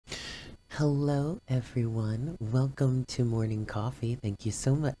Hello, everyone. Welcome to Morning Coffee. Thank you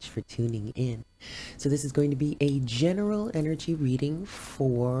so much for tuning in. So, this is going to be a general energy reading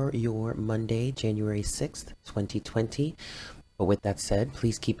for your Monday, January 6th, 2020. But with that said,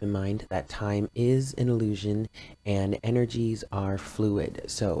 please keep in mind that time is an illusion and energies are fluid.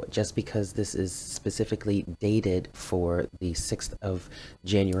 So just because this is specifically dated for the 6th of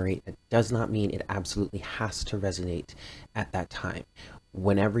January, it does not mean it absolutely has to resonate at that time.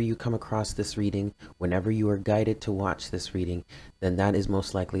 Whenever you come across this reading, whenever you are guided to watch this reading, then that is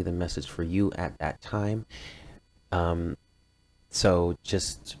most likely the message for you at that time. So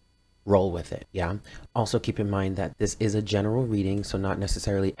just roll with it. Yeah. Also keep in mind that this is a general reading, so not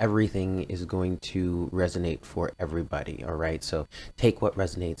necessarily everything is going to resonate for everybody. All right. So take what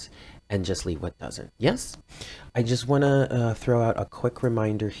resonates and just leave what doesn't. Yes. I just want to throw out a quick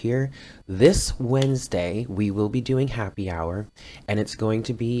reminder here. This Wednesday, we will be doing happy hour, and it's going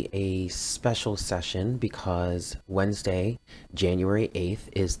to be a special session because Wednesday, January 8th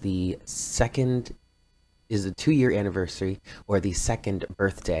is the 2-year anniversary, or the second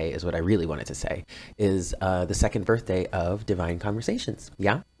birthday is what I really wanted to say, is the second birthday of Divine Conversations.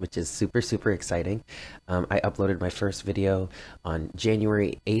 Yeah, which is super, super exciting. I uploaded my first video on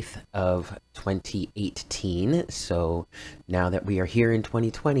January 8th of 2018. So now that we are here in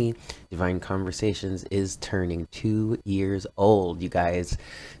 2020, Divine Conversations is turning 2 years old, you guys.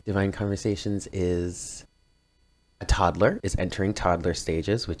 Divine Conversations is a toddler, is entering toddler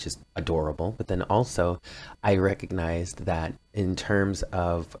stages, which is adorable. But then also I recognized that in terms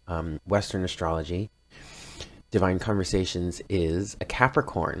of Western astrology, Divine Conversations is a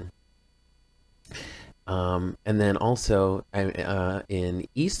Capricorn. And then also in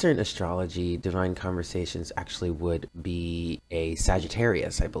Eastern astrology, Divine Conversations actually would be a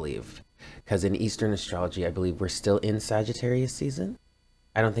Sagittarius, I believe. Because in Eastern astrology, I believe we're still in Sagittarius season.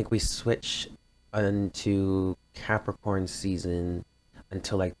 I don't think we switch into Capricorn season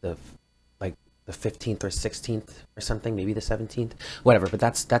until like the 15th or 16th or something, maybe the 17th, whatever. But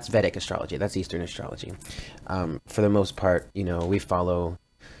that's Vedic astrology, that's Eastern astrology. For the most part, you know, we follow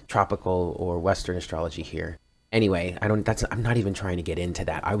tropical or Western astrology here. Anyway, I'm not even trying to get into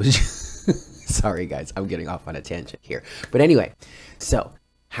that. I was sorry guys, I'm getting off on a tangent here. But anyway, so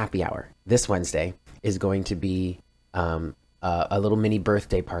happy hour this Wednesday is going to be a little mini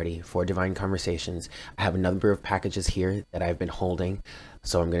birthday party for Divine Conversations. I have a number of packages here that I've been holding,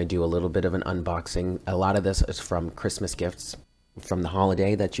 so I'm going to do a little bit of an unboxing. A lot of this is from Christmas gifts from the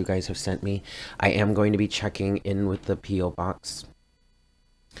holiday that you guys have sent me. I am going to be checking in with the P.O. box.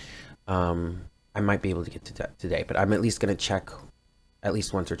 I might be able to get to that today, but I'm at least going to check at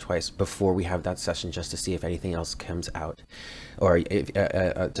least once or twice before we have that session, just to see if anything else comes out, or if,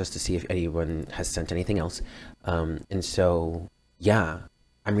 just to see if anyone has sent anything else. And so, yeah,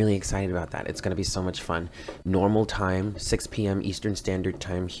 I'm really excited about that. It's going to be so much fun. Normal time, 6 p.m. Eastern Standard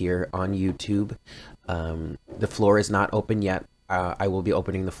Time here on YouTube. The floor is not open yet. I will be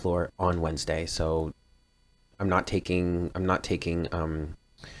opening the floor on Wednesday, so I'm not taking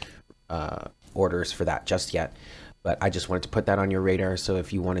orders for that just yet. But I just wanted to put that on your radar. So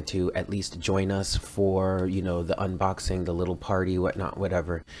if you wanted to at least join us for, you know, the unboxing, the little party, whatnot,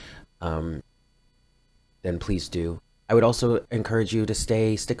 whatever, then please do. I would also encourage you to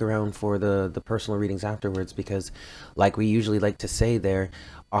stick around for the personal readings afterwards, because like we usually like to say there,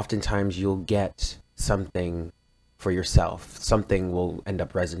 oftentimes you'll get something for yourself. Something will end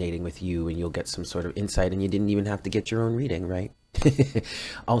up resonating with you and you'll get some sort of insight, and you didn't even have to get your own reading, right?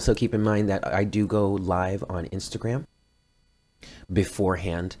 Also keep in mind that I do go live on Instagram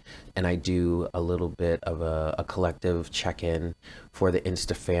beforehand, and I do a little bit of a collective check-in for the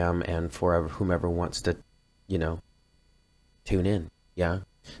Insta fam and for whomever wants to, you know, tune in. Yeah,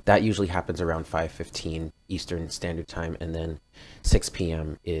 that usually happens around 5:15 Eastern Standard Time, and then 6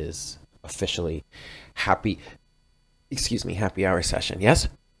 p.m. is officially happy hour session. Yes.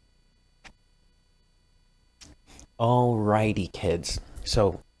 Alrighty, kids.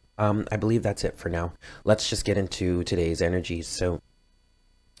 So I believe that's it for now. Let's just get into today's energies. So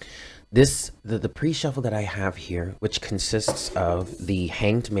the pre-shuffle that I have here, which consists of the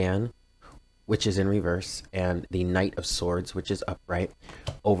Hanged Man, which is in reverse, and the Knight of Swords, which is upright.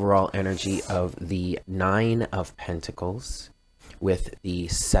 Overall energy of the 9 of Pentacles with the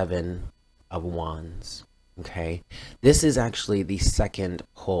 7 of Wands. Okay, this is actually the second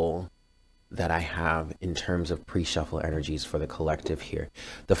pull that I have in terms of pre-shuffle energies for the collective here.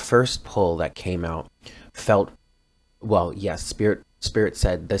 The first pull that came out felt, well, yes, spirit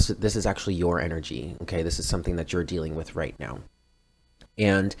said this is actually your energy. Okay, this is something that you're dealing with right now,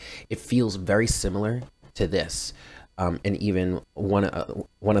 and it feels very similar to this. And even one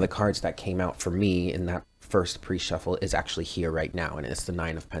of the cards that came out for me in that first pre-shuffle is actually here right now, and it's the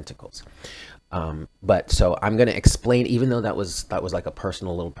Nine of Pentacles. But so I'm going to explain, even though that was like a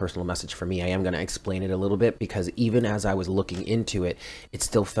little personal message for me, I am going to explain it a little bit, because even as I was looking into it, it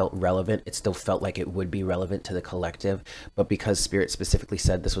still felt relevant. It still felt like it would be relevant to the collective. But because Spirit specifically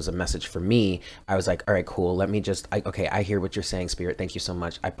said this was a message for me, I was like, all right, cool. Let me just, okay, I hear what you're saying, Spirit. Thank you so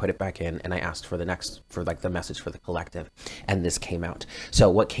much. I put it back in and I asked for like the message for the collective, and this came out. So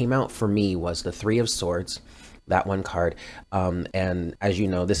what came out for me was the Three of Swords, that one card, and as you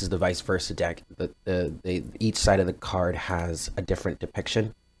know, this is the vice versa deck. Each side of the card has a different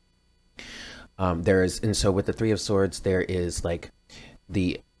depiction. And so with the Three of Swords, there is like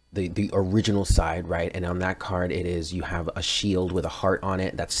the original side, right? And on that card, it is, you have a shield with a heart on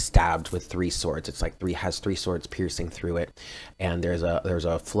it that's stabbed with three swords. It's like has three swords piercing through it, and there's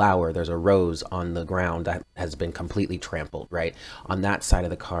a flower, there's a rose on the ground that has been completely trampled, right? On that side of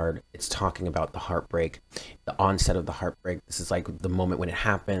the card, it's talking about the heartbreak, the onset of the heartbreak. This is like the moment when it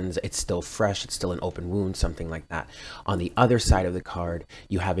happens. It's still fresh, it's still an open wound, something like that. On the other side of the card,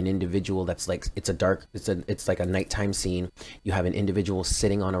 you have an individual that's like, it's like a nighttime scene. You have an individual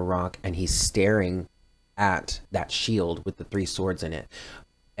sitting on a rock, and he's staring at that shield with the three swords in it.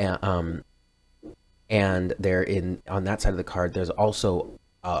 And on that side of the card, there's also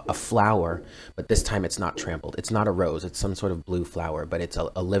a flower, but this time it's not trampled. It's not a rose. It's some sort of blue flower, but it's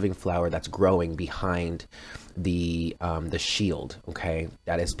a living flower that's growing behind the shield, okay,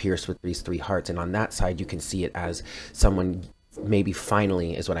 that is pierced with these three hearts. And on that side, you can see it as someone maybe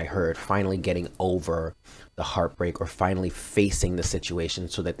finally, is what I heard, finally getting over the heartbreak, or finally facing the situation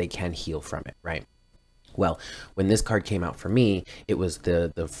so that they can heal from it, right? Well, when this card came out for me, it was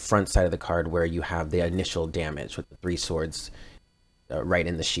the front side of the card where you have the initial damage with the three swords right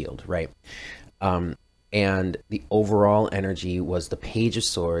in the shield, right? And the overall energy was the Page of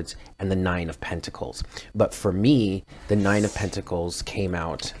Swords and the Nine of Pentacles. But for me, the Nine of Pentacles came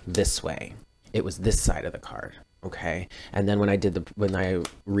out this way. It was this side of the card. Okay. And then when I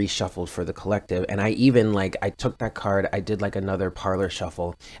reshuffled for the collective, and I even I took that card, I did like another parlor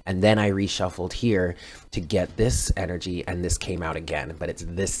shuffle, and then I reshuffled here to get this energy, and this came out again, but it's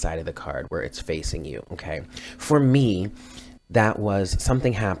this side of the card where it's facing you. Okay. For me, that was,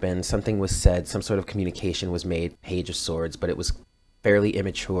 something happened, something was said, some sort of communication was made, Page of Swords, but it was fairly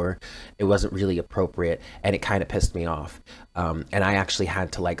immature. It wasn't really appropriate, and it kind of pissed me off. And I actually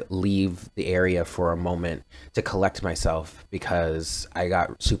had to leave the area for a moment to collect myself, because I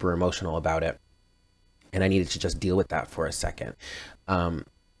got super emotional about it, and I needed to just deal with that for a second.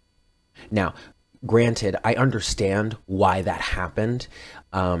 Now, granted, I understand why that happened.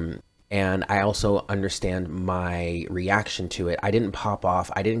 And I also understand my reaction to it. I didn't pop off.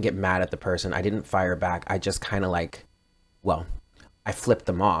 I didn't get mad at the person. I didn't fire back. I just kind of well, I flipped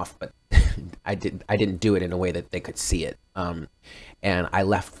them off, but I didn't do it in a way that they could see it. And I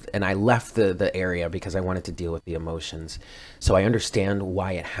left the area because I wanted to deal with the emotions. So I understand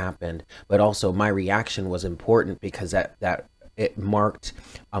why it happened, but also my reaction was important, because that it marked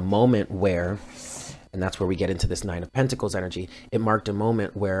a moment where, and that's where we get into this Nine of Pentacles energy. It marked a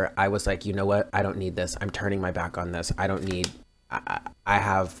moment where I was like, you know what? I don't need this. I'm turning my back on this. I don't need, I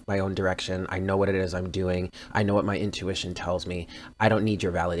have my own direction. I know what it is I'm doing. I know what my intuition tells me. I don't need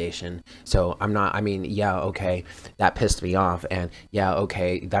your validation. So I'm not, I mean, yeah, okay, that pissed me off. And yeah,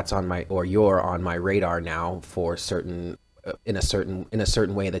 okay, that's on my, or you're on my radar now for certain, in a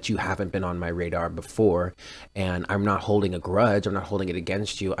certain way that you haven't been on my radar before. And I'm not holding a grudge. I'm not holding it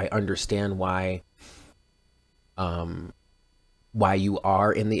against you. I understand why you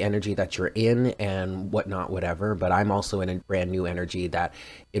are in the energy that you're in and whatnot, whatever, but I'm also in a brand new energy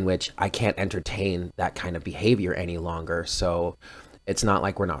in which I can't entertain that kind of behavior any longer. So it's not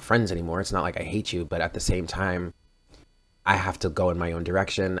like we're not friends anymore. It's not like I hate you, but at the same time, I have to go in my own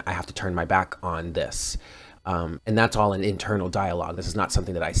direction. I have to turn my back on this. And that's all an internal dialogue. This is not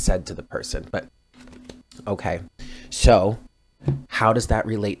something that I said to the person, but okay. So how does that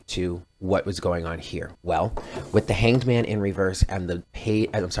relate to what was going on here? Well, with the Hanged Man in reverse and the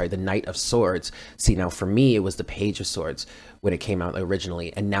Knight of Swords. See, now for me, it was the Page of Swords when it came out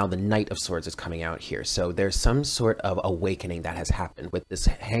originally, and now the Knight of Swords is coming out here. So there's some sort of awakening that has happened with this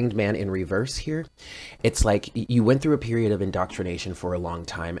Hanged Man in reverse here. It's like you went through a period of indoctrination for a long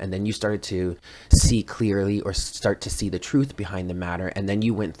time, and then you started to see clearly, or start to see the truth behind the matter, and then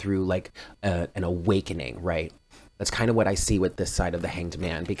you went through like an awakening, right? That's kind of what I see with this side of the Hanged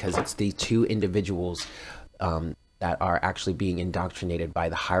Man, because it's the two individuals that are actually being indoctrinated by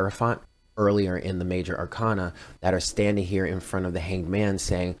the Hierophant earlier in the Major Arcana, that are standing here in front of the Hanged Man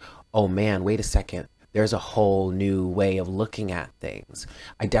saying, oh man, wait a second, there's a whole new way of looking at things.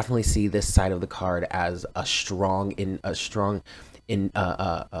 I definitely see this side of the card as a strong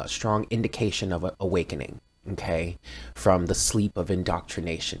indication of awakening, okay, from the sleep of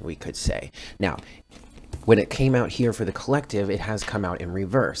indoctrination, we could say. Now, when it came out here for the collective, it has come out in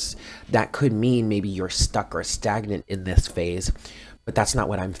reverse. That could mean maybe you're stuck or stagnant in this phase, but that's not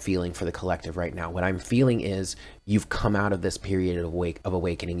what I'm feeling for the collective right now. What I'm feeling is you've come out of this period of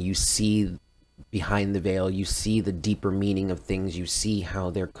awakening. You see behind the veil, you see the deeper meaning of things, you see how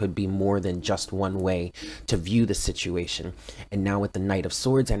there could be more than just one way to view the situation. And now with the Knight of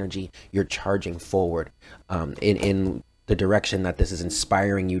Swords energy, you're charging forward in the direction that this is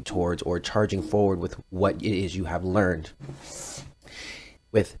inspiring you towards, or charging forward with what it is you have learned,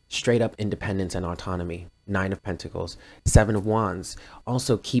 with straight up independence and autonomy. 9 of Pentacles, 7 of Wands,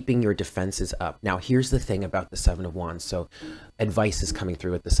 also keeping your defenses up. Now, here's the thing about the 7 of Wands. So advice is coming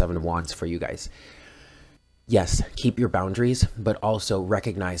through with the 7 of Wands for you guys. Yes, keep your boundaries, but also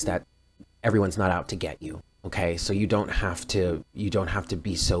recognize that everyone's not out to get you. Okay, so you don't have to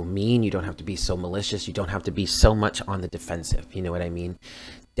be so mean, you don't have to be so malicious, you don't have to be so much on the defensive. You know what I mean?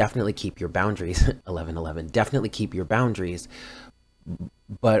 Definitely keep your boundaries. 1111. Definitely keep your boundaries,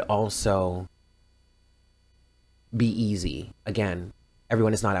 but also be easy. Again,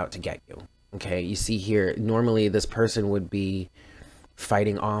 everyone is not out to get you. Okay, you see here, normally this person would be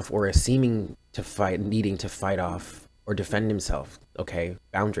fighting off, or seeming to fight, needing to fight off or defend himself. Okay,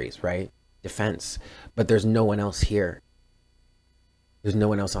 boundaries, right? Defense. But there's no one else here. There's no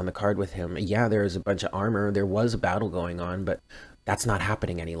one else on the card with him. Yeah, there's a bunch of armor. There was a battle going on, but that's not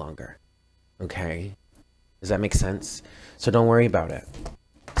happening any longer. Okay? Does that make sense? So don't worry about it.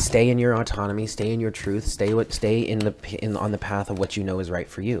 Stay in your autonomy, stay in your truth, stay on the path of what you know is right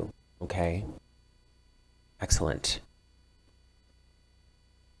for you. Okay? Excellent.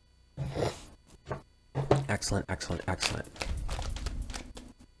 Excellent, excellent, excellent.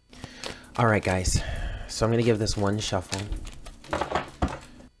 All right, guys. So I'm going to give this one shuffle,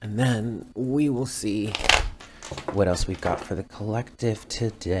 and then we will see what else we've got for the collective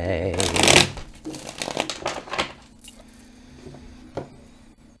today.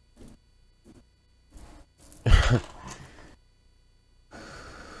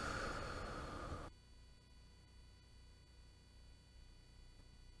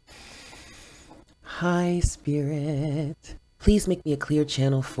 Hi, Spirit. Please make me a clear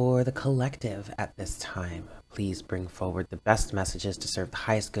channel for the collective at this time. Please bring forward the best messages to serve the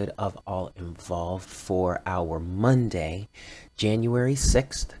highest good of all involved for our Monday, January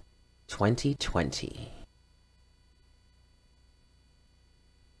 6th, 2020.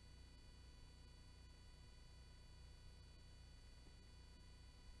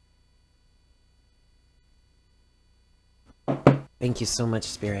 Thank you so much,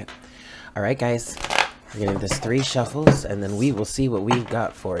 Spirit. All right, guys. We're going to do this 3 shuffles, and then we will see what we've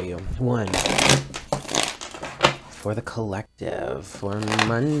got for you. 1 for the collective for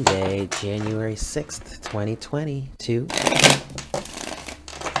Monday, January 6th, 2020. 2.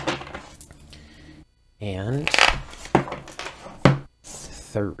 And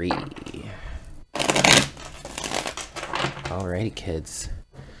 3. Alrighty, kids.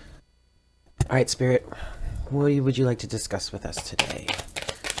 Alright, Spirit. What would you like to discuss with us today?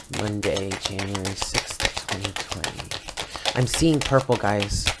 Monday, January 6th, 2020. I'm seeing purple,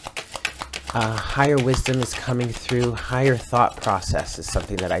 guys. Higher wisdom is coming through. Higher thought process is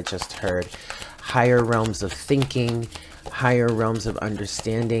something that I just heard. Higher realms of thinking, higher realms of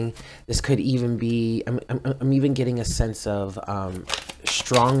understanding. This could even be, I'm even getting a sense of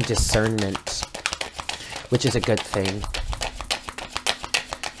strong discernment, which is a good thing.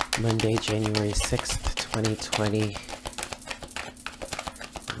 Monday, January 6th, 2020.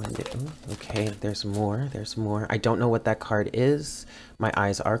 Okay, there's more. There's more. I don't know what that card is. My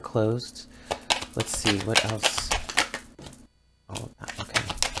eyes are closed. Let's see what else. All of that. Okay.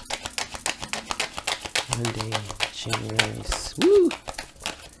 Monday, January. Woo!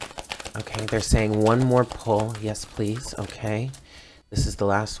 Okay, they're saying one more pull. Yes, please. Okay. This is the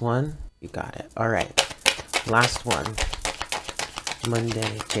last one. You got it. All right. Last one.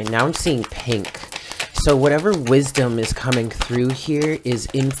 Monday, January. Now I'm seeing pink. So whatever wisdom is coming through here is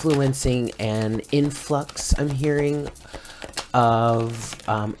influencing an influx, I'm hearing, of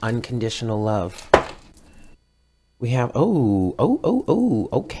unconditional love. We have, okay.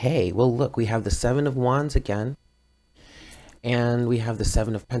 Well, look, we have the 7 of Wands again, and we have the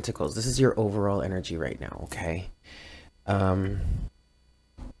 7 of Pentacles. This is your overall energy right now, okay?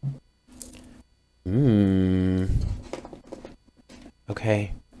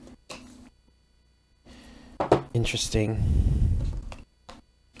 Okay. Interesting.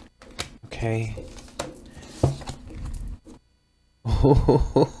 Okay.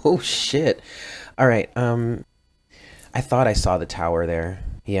 Oh, shit. All right. I thought I saw the tower there.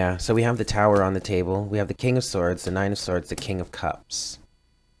 Yeah, so we have the tower on the table. We have the King of Swords, the Nine of Swords, the King of Cups.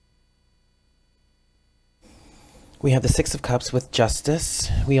 We have the Six of Cups with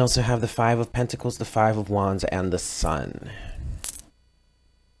Justice. We also have the Five of Pentacles, the Five of Wands, and the Sun.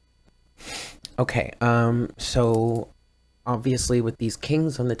 Okay, so obviously with these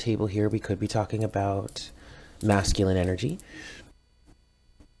kings on the table here, we could be talking about masculine energy.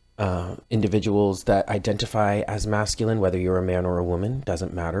 Individuals that identify as masculine, whether you're a man or a woman,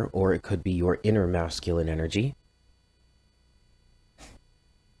 doesn't matter, or it could be your inner masculine energy.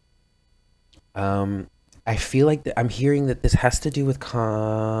 I feel like I'm hearing that this has to do with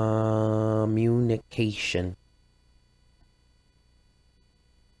communication.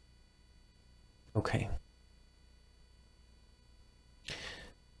 Okay.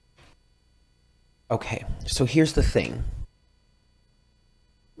 Okay, so here's the thing.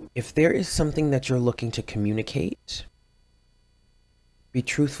 If there is something that you're looking to communicate, be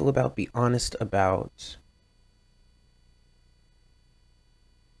truthful about, be honest about,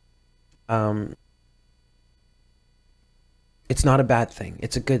 it's not a bad thing.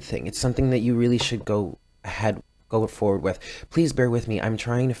 It's a good thing. It's something that you really should go forward with. Please bear with me. I'm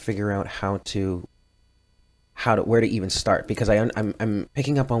trying to figure out where to even start, because I'm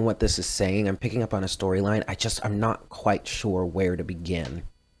picking up on what this is saying. I'm picking up on a storyline. I'm not quite sure where to begin.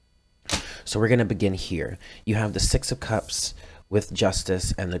 So we're going to begin here. You have the Six of Cups with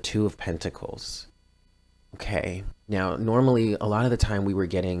Justice and the Two of Pentacles. Okay. Now, normally, a lot of the time we were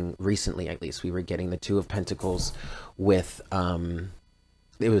getting, recently at least, we were getting the Two of Pentacles with,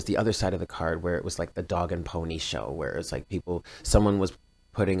 it was the other side of the card where it was like the dog and pony show, where it's like someone was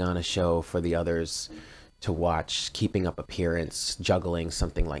putting on a show for the others to watch, keeping up appearance, juggling,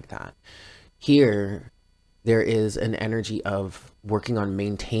 something like that. Here, there is an energy of working on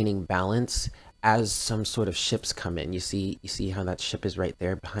maintaining balance as some sort of ships come in. You see how that ship is right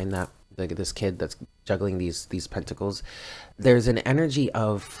there behind that, this kid that's juggling these pentacles. There's an energy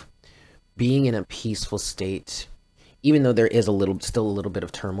of being in a peaceful state, even though there is still a little bit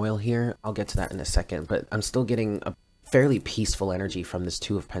of turmoil here. I'll get to that in a second, but I'm still getting a fairly peaceful energy from this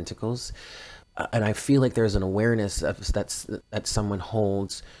Two of Pentacles. And I feel like there's an awareness that someone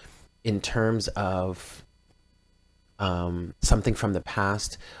holds in terms of something from the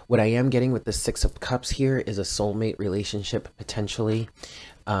past. What I am getting with the Six of Cups here is a soulmate relationship, potentially.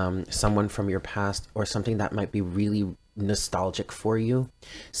 Someone from your past, or something that might be really nostalgic for you.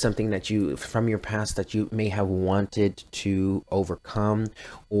 Something that from your past that you may have wanted to overcome,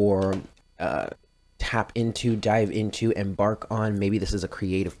 or tap into, dive into, embark on. Maybe this is a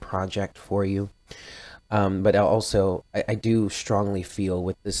creative project for you. But also, I do strongly feel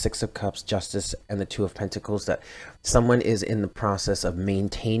with the Six of Cups, Justice, and the Two of Pentacles that someone is in the process of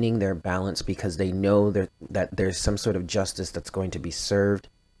maintaining their balance, because they know that there's some sort of justice that's going to be served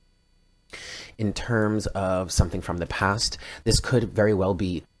in terms of something from the past. This could very well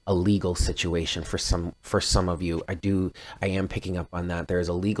be a legal situation for some of you. I am picking up on that. There is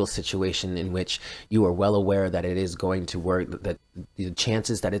a legal situation in which you are well aware that it is going to work, that the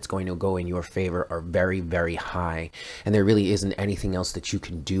chances that it's going to go in your favor are very, very high, and there really isn't anything else that you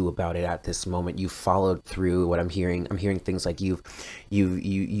can do about it at this moment. You've followed through. What I'm hearing things like you've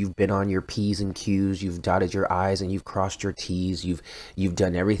been on your P's and Q's, you've dotted your I's and you've crossed your T's, you've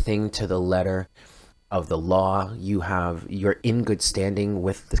done everything to the letter of the law. You're in good standing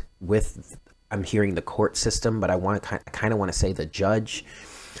with I'm hearing the court system, but I kind of want to say the judge,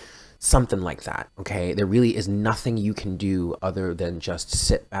 something like that. Okay, there really is nothing you can do other than just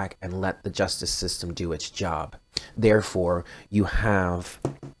sit back and let the justice system do its job. Therefore, you have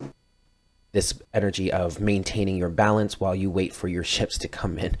this energy of maintaining your balance while you wait for your ships to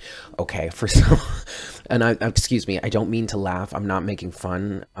come in. Okay, for some, and excuse me, I don't mean to laugh. I'm not making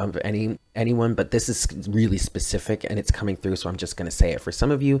fun of anyone, but this is really specific and it's coming through, so I'm just going to say it. For some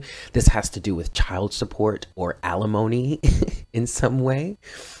of you, this has to do with child support or alimony in some way.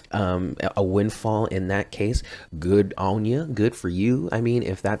 A windfall in that case. Good on you, good for you. I mean,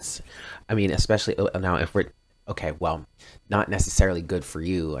 especially now if we're, okay, well, not necessarily good for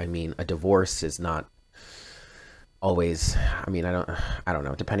you. I mean, a divorce is not always, I mean, I don't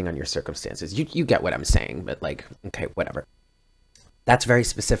know, depending on your circumstances. You get what I'm saying, but like, okay, whatever. That's very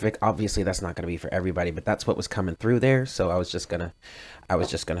specific. Obviously, that's not going to be for everybody, but that's what was coming through there, so I was just going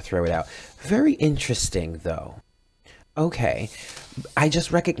to throw it out. Very interesting though. Okay, I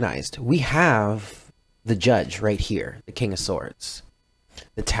just recognized we have the judge right here, the King of Swords,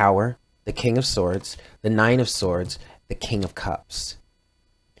 the Tower, the King of Swords, the Nine of Swords, the King of Cups.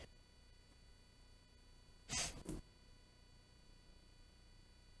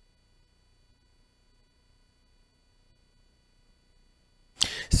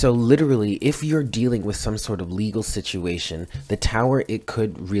 So literally, if you're dealing with some sort of legal situation, the tower, it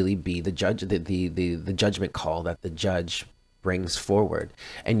could really be the judge, the judgment call that the judge brings forward.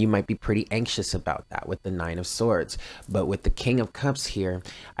 And you might be pretty anxious about that with the Nine of Swords. But with the King of Cups here,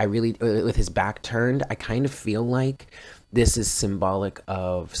 I really, with his back turned, I kind of feel like this is symbolic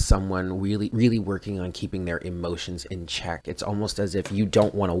of someone really working on keeping their emotions in check. It's almost as if you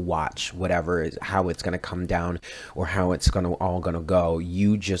don't want to watch whatever is, how it's going to come down or how it's going to all going to go.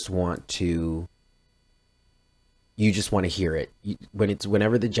 You just want to hear it.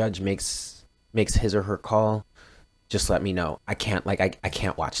 Whenever the judge makes his or her call, just let me know. I can't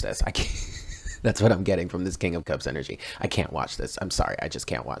watch this. I can't. That's what I'm getting from this King of Cups energy. I can't watch this. I'm sorry. I just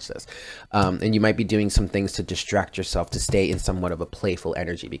can't watch this. And you might be doing some things to distract yourself, to stay in somewhat of a playful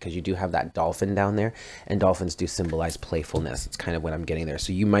energy, because you do have that dolphin down there, and dolphins do symbolize playfulness. It's kind of what I'm getting there.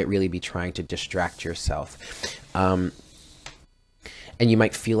 So you might really be trying to distract yourself. And you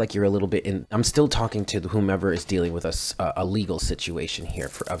might feel like you're a little bit in, I'm still talking to whomever is dealing with a legal situation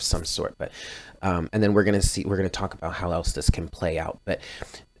here of some sort, but, and then we're going to talk about how else this can play out. But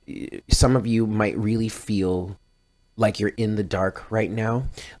some of you might really feel like you're in the dark right now,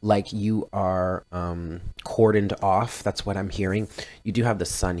 like you are cordoned off. That's what I'm hearing. You do have the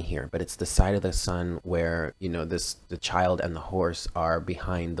sun here, but it's the side of the sun where, you know, the child and the horse are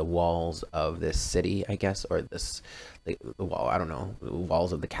behind the walls of this city, I guess, or the wall, I don't know, the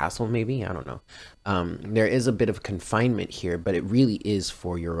walls of the castle, maybe, I don't know. There is a bit of confinement here, but it really is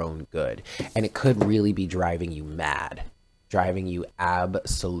for your own good, and it could really be driving you mad. Driving you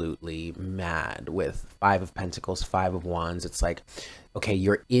absolutely mad with Five of Pentacles, Five of Wands. It's like, okay,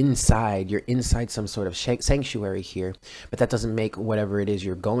 you're inside some sort of sanctuary here, but that doesn't make whatever it is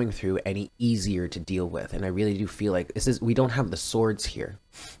you're going through any easier to deal with. And I really do feel like we don't have the swords here.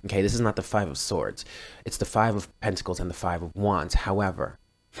 Okay, this is not the Five of Swords. It's the Five of Pentacles and the Five of Wands. However,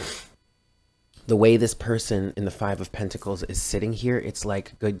 the way this person in the Five of Pentacles is sitting here, it's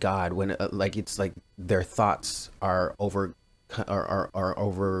like, good God, when like it's like their thoughts are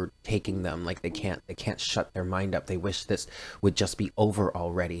overtaking them. Like they can't shut their mind up. They wish this would just be over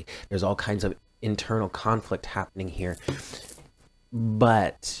already. There's all kinds of internal conflict happening here,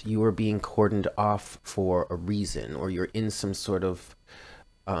 but you are being cordoned off for a reason, or you're in some sort of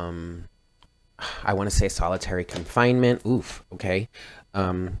I want to say solitary confinement. Oof. Okay.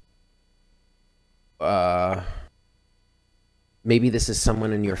 Maybe this is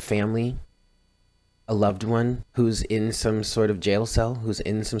someone in your family, a loved one who's in some sort of jail cell, who's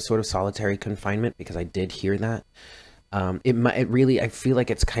in some sort of solitary confinement, because I did hear that. I feel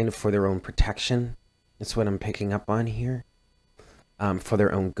like it's kind of for their own protection. That's what I'm picking up on here. For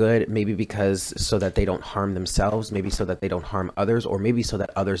their own good, maybe because so that they don't harm themselves, maybe so that they don't harm others, or maybe so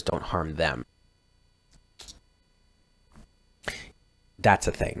that others don't harm them. That's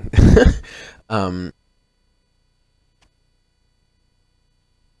a thing.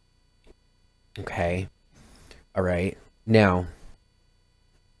 Okay. All right. Now,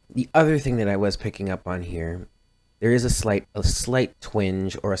 the other thing that I was picking up on here, there is a slight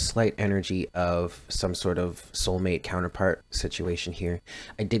twinge or a slight energy of some sort of soulmate counterpart situation here.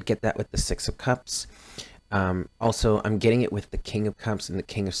 I did get that with the Six of Cups. Also, I'm getting it with the King of Cups and the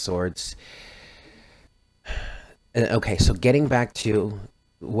King of Swords. Okay, so getting back to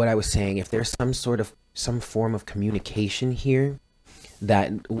what I was saying, if there's some form of communication here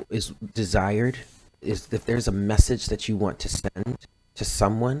that is desired, is if there's a message that you want to send to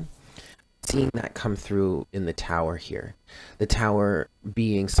someone, seeing that come through in the Tower here. The Tower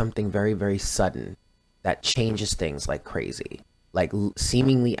being something very, very sudden that changes things like crazy, like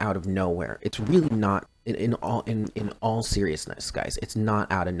seemingly out of nowhere. It's really not, in all seriousness, guys, it's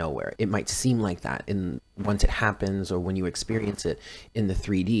not out of nowhere. It might seem like that once it happens or when you experience it in the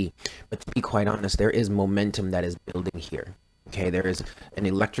 3D, but to be quite honest, there is momentum that is building here. Okay, there is an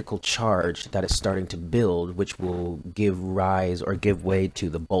electrical charge that is starting to build, which will give rise or give way to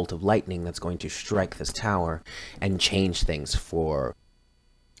the bolt of lightning that's going to strike this tower and change things for,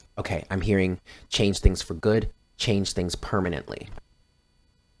 okay, I'm hearing change things for good, change things permanently.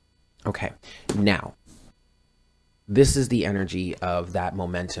 Okay, now, this is the energy of that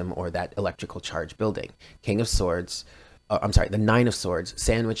momentum or that electrical charge building. King of Swords, I'm sorry, the Nine of Swords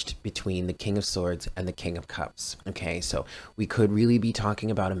sandwiched between the King of Swords and the King of Cups. Okay, so we could really be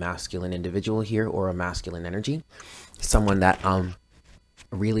talking about a masculine individual here, or a masculine energy. Someone that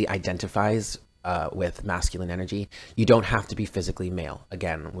really identifies with masculine energy. You don't have to be physically male.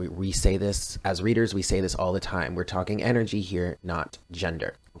 Again, we say this as readers, we say this all the time. We're talking energy here, not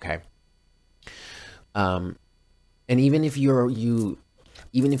gender. Okay. And even if you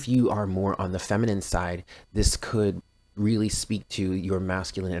are more on the feminine side, this could really speak to your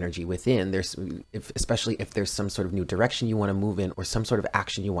masculine energy within. Especially if there's some sort of new direction you want to move in or some sort of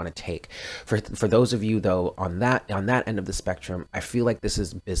action you want to take. For those of you though on that end of the spectrum, I feel like this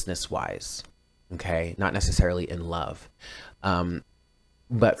is business wise, okay, not necessarily in love.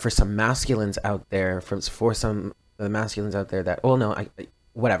 But for some masculines out there, for some of the masculines out there that, oh no,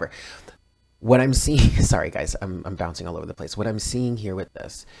 whatever. What I'm seeing, sorry guys, I'm bouncing all over the place. What I'm seeing here with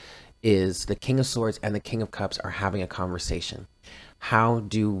this is the King of Swords and the King of Cups are having a conversation. How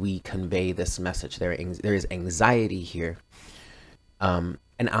do we convey this message? There is anxiety here.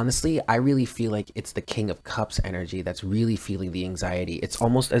 And honestly, I really feel like it's the King of Cups energy that's really feeling the anxiety. It's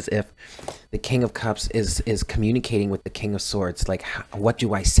almost as if the King of Cups is communicating with the King of Swords. Like, what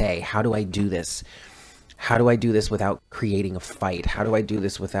do I say? How do I do this? How do I do this without creating a fight? How do I do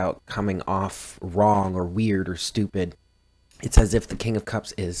this without coming off wrong or weird or stupid? It's as if the King of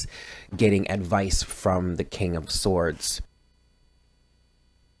Cups is getting advice from the King of Swords.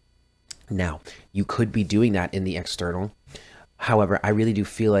 Now, you could be doing that in the external. However, I really do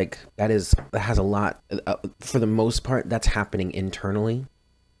feel like that has a lot, for the most part, that's happening internally.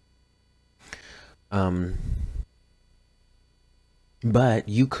 But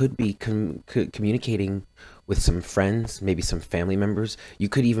you could be communicating with some friends, maybe some family members. You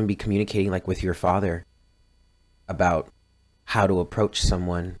could even be communicating like with your father about how to approach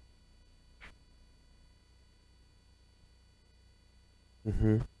someone.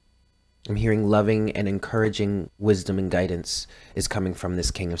 I'm hearing loving and encouraging wisdom and guidance is coming from this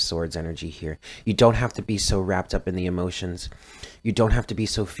King of Swords energy here. You don't have to be so wrapped up in the emotions. You don't have to be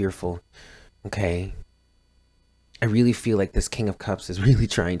so fearful. Okay. I really feel like this King of Cups is really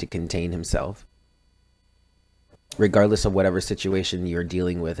trying to contain himself. Regardless of whatever situation you're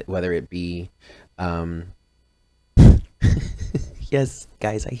dealing with, whether it be yes,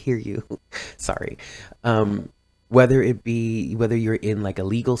 guys, I hear you. Sorry. Whether you're in like a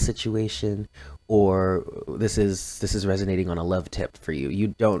legal situation or this is resonating on a love tip for you. You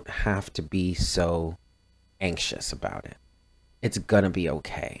don't have to be so anxious about it. It's gonna be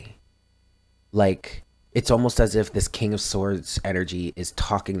okay. Like, it's almost as if this King of Swords energy is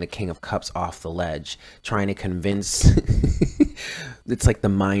talking the King of Cups off the ledge, trying to convince it's like the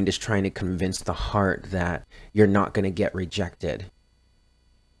mind is trying to convince the heart that you're not going to get rejected.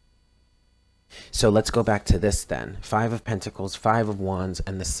 So let's go back to this then. 5 of Pentacles, 5 of Wands,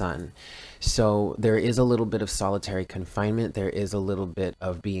 and the Sun. So there is a little bit of solitary confinement. There is a little bit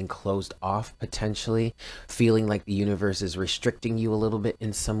of being closed off, potentially, feeling like the universe is restricting you a little bit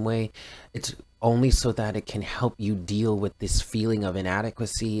in some way. It's only so that it can help you deal with this feeling of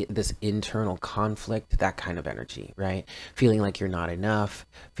inadequacy, this internal conflict, that kind of energy, right? Feeling like you're not enough,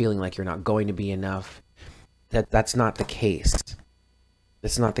 feeling like you're not going to be enough. That's not the case.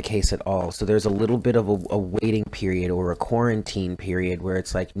 That's not the case at all. So there's a little bit of a waiting period or a quarantine period where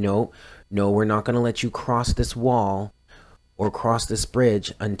it's like, no, we're not going to let you cross this wall or cross this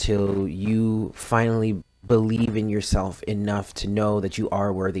bridge until you finally believe in yourself enough to know that you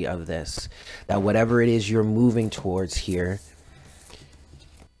are worthy of this. That whatever it is you're moving towards here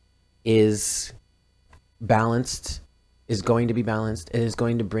is balanced, is going to be balanced, and is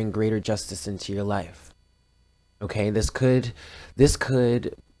going to bring greater justice into your life. Okay, this could,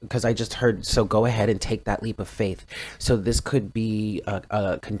 because I just heard, so go ahead and take that leap of faith. So this could be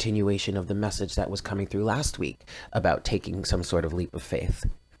a continuation of the message that was coming through last week about taking some sort of leap of faith.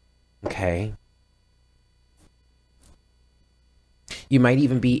 Okay. You might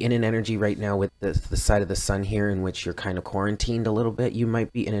even be in an energy right now with the side of the sun here in which you're kind of quarantined a little bit. You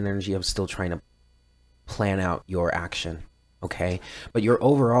might be in an energy of still trying to plan out your action. Okay. But your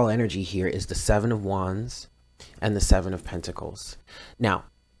overall energy here is the 7 of Wands and the 7 of Pentacles. Now,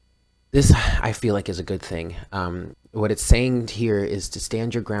 this I feel like is a good thing. What it's saying here is to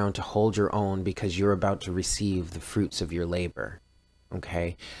stand your ground, to hold your own, because you're about to receive the fruits of your labor.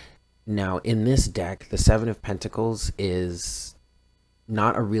 Okay. Now, in this deck, the 7 of Pentacles is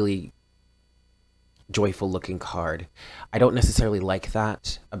not a really joyful looking card. I don't necessarily like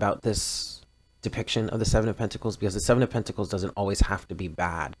that about this depiction of the 7 of Pentacles, because the 7 of Pentacles doesn't always have to be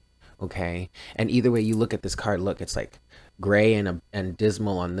bad. Okay, and either way you look at this card, look, it's like gray and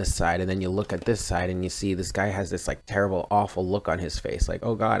dismal on this side, and then you look at this side and you see this guy has this like terrible, awful look on his face, like,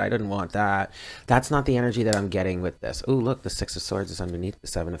 oh God, I didn't want that. That's not the energy that I'm getting with this. Oh, look, the 6 of Swords is underneath the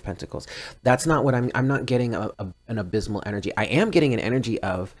 7 of Pentacles. That's not what I'm not getting an abysmal energy. I am getting an energy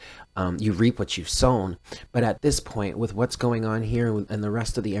of you reap what you've sown. But at this point, with what's going on here and the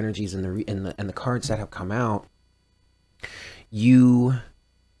rest of the energies and the cards that have come out,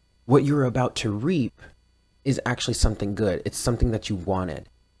 what you're about to reap is actually something good. It's something that you wanted.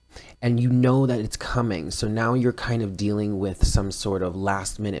 and you know that it's coming. So now you're kind of dealing with some sort of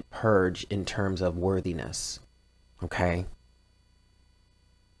last minute purge in terms of worthiness. Okay.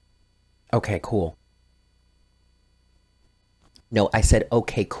 Okay, cool. No, I said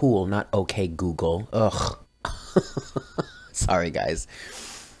okay, cool, not okay, Google. Ugh. Sorry, guys.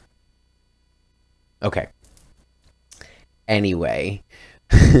 Okay. Anyway,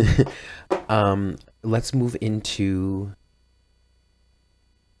 let's move into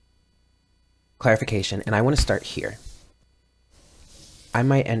clarification, and I want to start here. I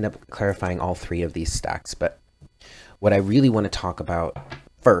might end up clarifying all three of these stacks, but what I really want to talk about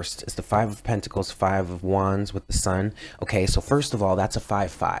first is the Five of Pentacles, Five of Wands with the Sun. Okay, so first of all, that's a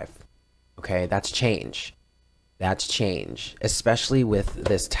 5-5. Okay, that's change. That's change, especially with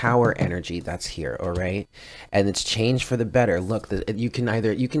this tower energy that's here, all right? And it's change for the better. Look, you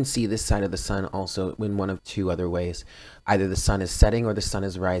can see this side of the sun also in one of two other ways. Either the sun is setting or the sun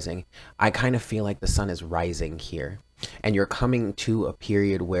is rising. I kind of feel like the sun is rising here. And you're coming to a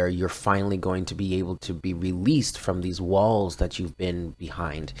period where you're finally going to be able to be released from these walls that you've been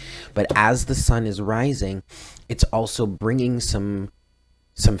behind. But as the sun is rising, it's also bringing some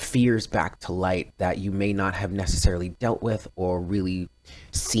fears back to light that you may not have necessarily dealt with or really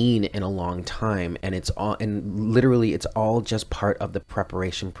seen in a long time. And literally it's all just part of the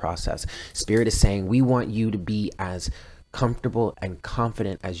preparation process. Spirit is saying, we want you to be as comfortable and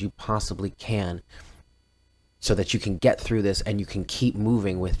confident as you possibly can, so that you can get through this and you can keep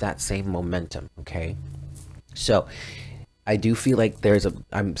moving with that same momentum. Okay, so I do feel like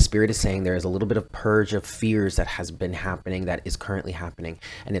Spirit is saying there is a little bit of purge of fears that has been happening, that is currently happening.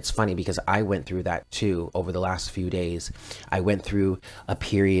 And it's funny because I went through that too over the last few days. I went through a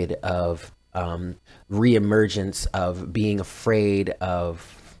period of reemergence of being afraid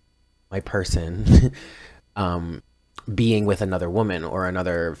of my person being with another woman or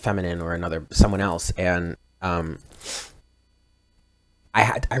another feminine or someone else. And I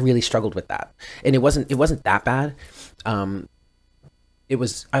really struggled with that, and it wasn't that bad. It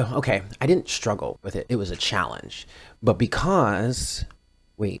was okay. I didn't struggle with it. It was a challenge, but because,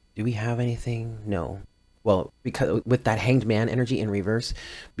 wait, do we have anything? No. Well, because with that Hanged Man energy in reverse,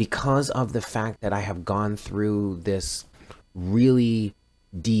 because of the fact that I have gone through this really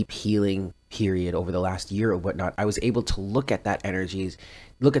deep healing period over the last year or whatnot, I was able to look at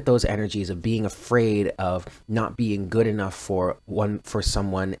those energies of being afraid of not being good enough for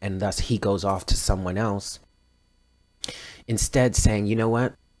someone, and thus he goes off to someone else. Instead saying, you know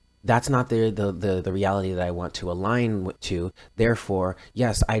what, that's not the reality that I want to align to. Therefore,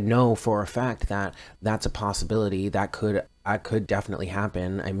 yes, I know for a fact that that's a possibility that could definitely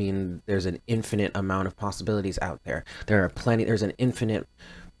happen. I mean, there's an infinite amount of possibilities out there. There's an infinite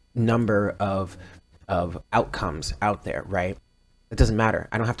number of outcomes out there, right? It doesn't matter.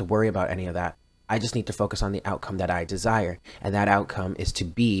 I don't have to worry about any of that. I just need to focus on the outcome that I desire. And that outcome is to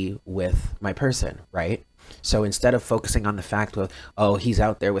be with my person, right? So instead of focusing on the fact of, oh, he's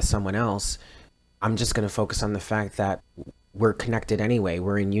out there with someone else, I'm just going to focus on the fact that we're connected anyway.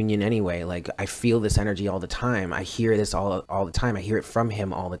 We're in union anyway. Like, I feel this energy all the time. I hear this all the time. I hear it from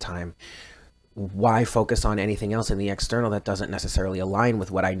him all the time. Why focus on anything else in the external that doesn't necessarily align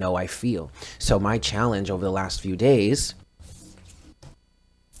with what I know I feel? So my challenge over the last few days,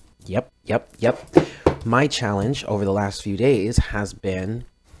 my challenge over the last few days has been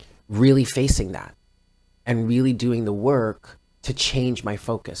really facing that and really doing the work to change my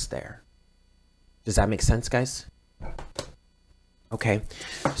focus there. Does that make sense, guys? Okay,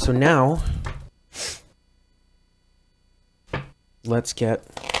 so now let's get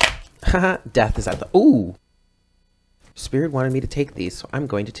death is at the Spirit wanted me to take these, so I'm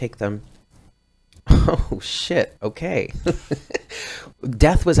going to take them. Oh shit, okay.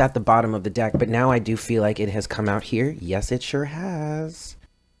 Death was at the bottom of the deck, but now I do feel like it has come out here. Yes, it sure has.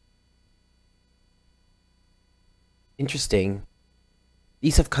 Interesting.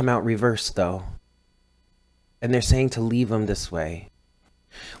 These have come out reversed though, and they're saying to leave them this way.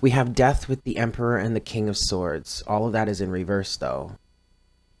 We have Death with the Emperor and the King of Swords. All of that is in reverse though.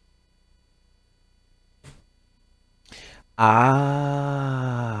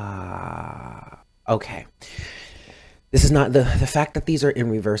 Okay. This is not the fact that these are in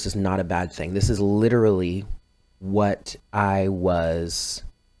reverse is not a bad thing. This is literally what I was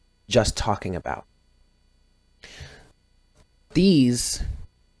just talking about. These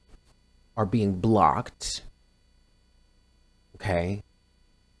are being blocked. Okay.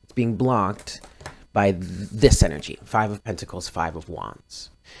 It's being blocked by this energy. Five of Pentacles, Five of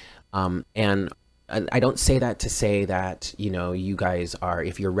Wands. And I don't say that to say that, you know, you guys are,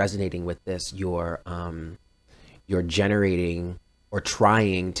 if you're resonating with this, you're generating or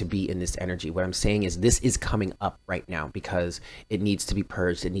trying to be in this energy. What I'm saying is this is coming up right now because it needs to be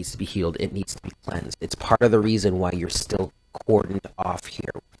purged, it needs to be healed, it needs to be cleansed. It's part of the reason why you're still cordoned off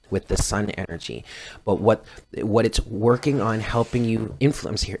here with the sun energy. But what it's working on helping you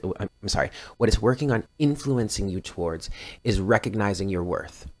influence here, I'm sorry, what it's working on influencing you towards is recognizing your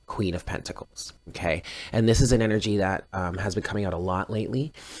worth. Queen of Pentacles. Okay, and this is an energy that has been coming out a lot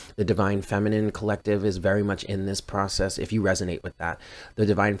lately. The Divine Feminine Collective is very much in this process. If you resonate with that, the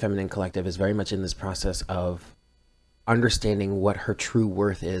Divine Feminine Collective is very much in this process of understanding what her true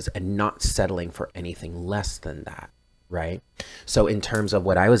worth is and not settling for anything less than that, right? So in terms of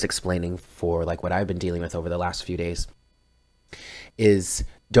what I was explaining for like what I've been dealing with over the last few days is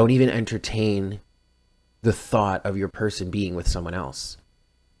don't even entertain the thought of your person being with someone else.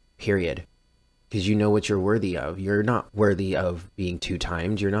 Period. Because you know what you're worthy of. You're not worthy of being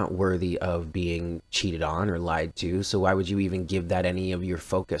two-timed. You're not worthy of being cheated on or lied to. So why would you even give that any of your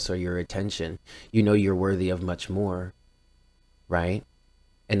focus or your attention? You know you're worthy of much more, right?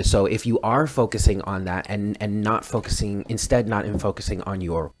 And so if you are focusing on that and not focusing, instead not in focusing on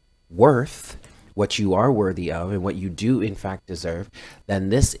your worth, what you are worthy of and what you do in fact deserve, then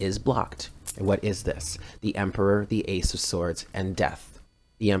this is blocked. And what is this? The Emperor, the Ace of Swords, and Death.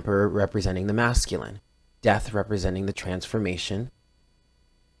 The Emperor representing the masculine, Death representing the transformation,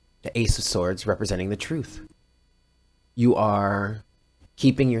 the Ace of Swords representing the truth. You are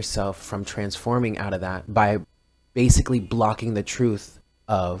keeping yourself from transforming out of that by basically blocking the truth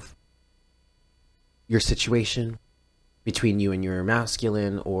of your situation between you and your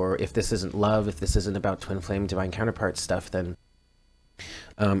masculine, or if this isn't love, if this isn't about twin flame divine counterpart stuff, then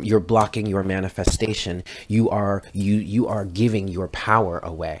you're blocking your manifestation. You are giving your power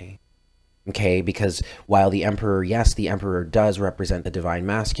away. Okay, because while the Emperor, yes, the Emperor does represent the divine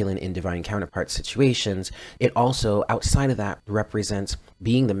masculine in divine counterpart situations, it also, outside of that, represents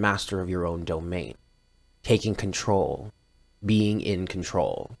being the master of your own domain, taking control, being in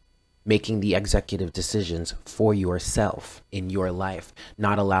control, making the executive decisions for yourself in your life,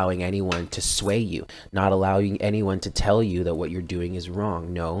 not allowing anyone to sway you, not allowing anyone to tell you that what you're doing is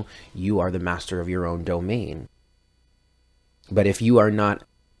wrong. No, you are the master of your own domain. But if you are not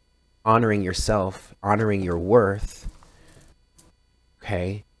honoring yourself, honoring your worth,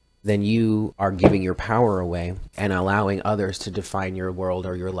 okay, then you are giving your power away and allowing others to define your world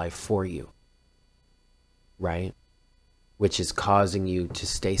or your life for you, right? Which is causing you to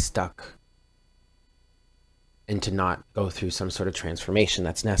stay stuck and to not go through some sort of transformation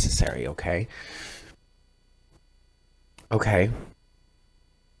that's necessary, okay? Okay.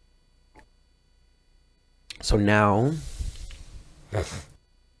 So now,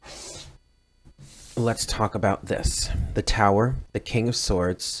 let's talk about this. The Tower, the King of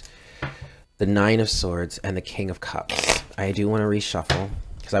Swords, the Nine of Swords, and the King of Cups. I do want to reshuffle,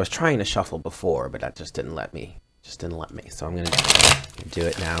 because I was trying to shuffle before, but that just didn't let me. So I'm going to do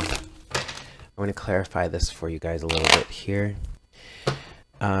it now. I want to clarify this for you guys a little bit here.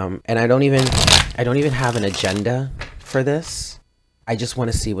 And I don't even have an agenda for this. I just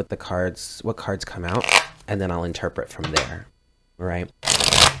want to see what cards come out, and then I'll interpret from there. All right.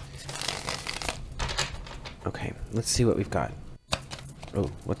 Okay, let's see what we've got.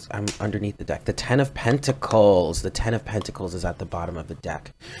 Oh, I'm underneath the deck. The Ten of Pentacles. The Ten of Pentacles is at the bottom of the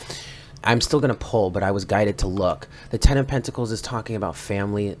deck. I'm still going to pull, but I was guided to look. The Ten of Pentacles is talking about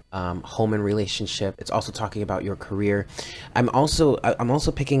family, home and relationship. It's also talking about your career. I'm also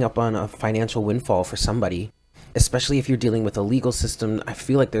picking up on a financial windfall for somebody, especially if you're dealing with a legal system. I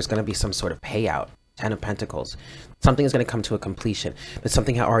feel like there's going to be some sort of payout. Ten of Pentacles. Something is going to come to a completion, but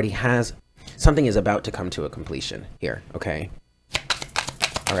something is about to come to a completion here. Okay.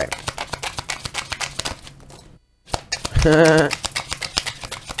 All right.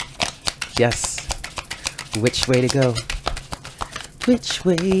 Yes. Which way to go? Which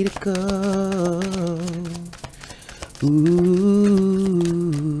way to go? Ooh,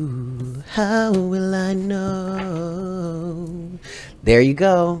 how will I know? There you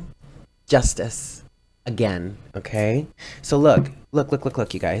go. Justice. Again, okay? So look,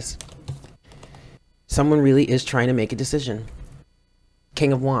 you guys. Someone really is trying to make a decision.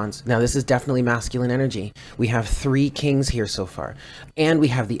 King of Wands. Now, this is definitely masculine energy. We have 3 kings here so far, and we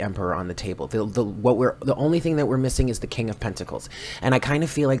have the Emperor on the table. The only thing that we're missing is the King of Pentacles, and I kind of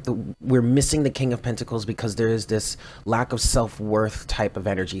feel like we're missing the King of Pentacles because there is this lack of self-worth type of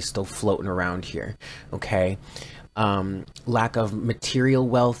energy still floating around here. Okay, lack of material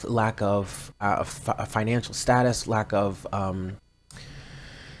wealth, lack of financial status, lack of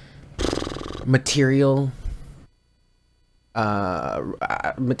material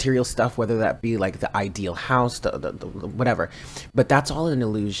material stuff, whether that be like the ideal house, the whatever. But that's all an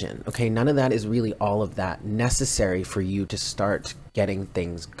illusion, okay? None of that is really all of that necessary for you to start getting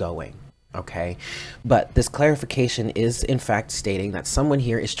things going, okay? But this clarification is in fact stating that someone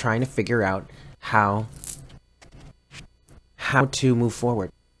here is trying to figure out how to move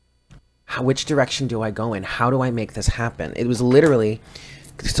forward. Which direction do I go in? How do I make this happen? It was literally,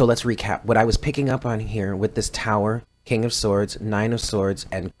 so let's recap. What I was picking up on here with this Tower, King of Swords, Nine of Swords,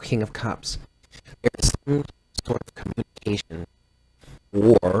 and King of Cups, there's some sort of communication,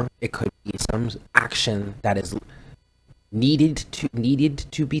 or it could be some action that is needed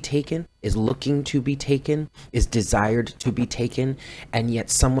to be taken, is looking to be taken, is desired to be taken, and yet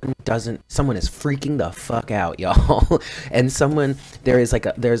someone is freaking the fuck out, y'all. And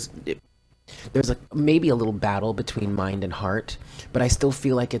there's maybe a little battle between mind and heart, but I still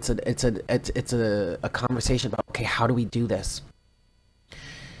feel like it's a conversation about, okay, how do we do this?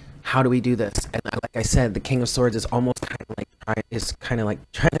 How do we do this? And like I said, the King of Swords is almost kind of like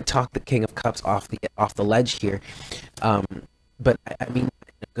trying to talk the King of Cups off the ledge here, but I mean in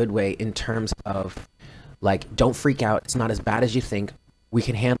a good way, in terms of like, don't freak out. It's not as bad as you think. We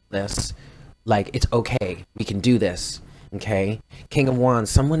can handle this. Like, it's okay. We can do this. Okay, King of Wands,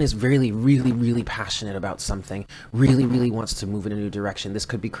 someone is really, really, really passionate about something, really, really wants to move in a new direction. This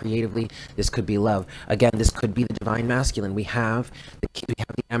could be creatively, this could be love. Again, this could be the Divine Masculine. We have the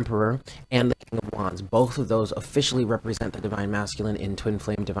Emperor and the King of Wands. Both of those officially represent the Divine Masculine in twin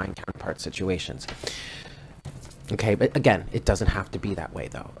flame divine counterpart situations. Okay, but again, it doesn't have to be that way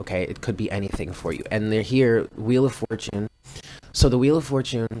though. Okay, it could be anything for you. And they're here, Wheel of Fortune. So the Wheel of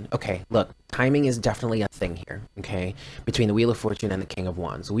Fortune, okay, look, timing is definitely a thing here, okay, between the Wheel of Fortune and the King of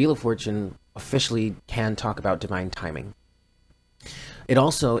Wands. The Wheel of Fortune officially can talk about divine timing. It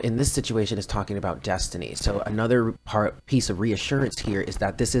also, in this situation, is talking about destiny. So another piece of reassurance here is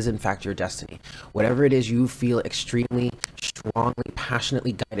that this is, in fact, your destiny. Whatever it is you feel extremely, strongly,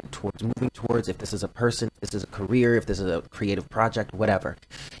 passionately guided towards, moving towards, if this is a person, if this is a career, if this is a creative project, whatever.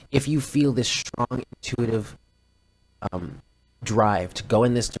 If you feel this strong, intuitive drive to go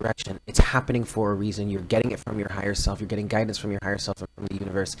in this direction, it's happening for a reason. You're getting it from your higher self. You're getting guidance from your higher self and from the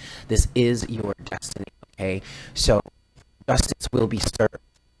universe. This is your destiny, okay? So justice will be served.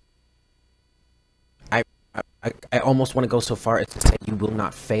 I almost want to go so far as to say you will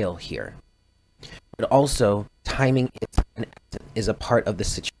not fail here. But also, timing is a part of the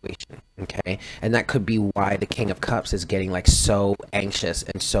situation, okay? And that could be why the King of Cups is getting like so anxious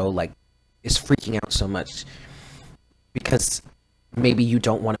and so like is freaking out so much, because maybe you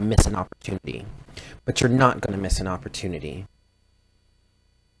don't want to miss an opportunity, but you're not going to miss an opportunity.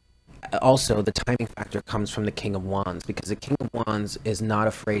 Also, the timing factor comes from the King of Wands, because the King of Wands is not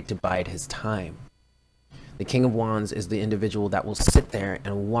afraid to bide his time. The King of Wands is the individual that will sit there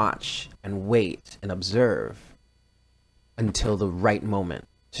and watch and wait and observe until the right moment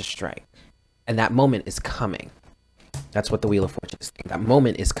to strike. And that moment is coming. That's what the Wheel of Fortune is saying. That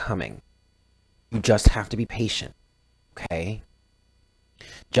moment is coming. You just have to be patient. Okay?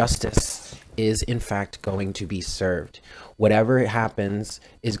 Justice is, in fact, going to be served. Whatever happens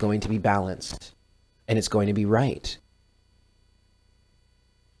is going to be balanced, and it's going to be right.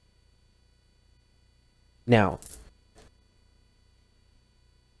 Now,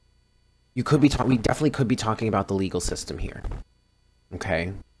 we definitely could be talking about the legal system here.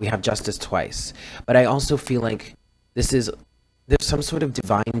 Okay? We have justice twice. But I also feel like there's some sort of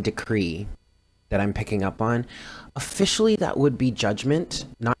divine decree that I'm picking up on. Officially, that would be judgment,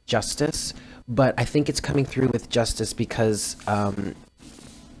 not justice, but I think it's coming through with justice because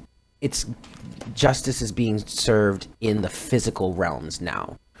justice is being served in the physical realms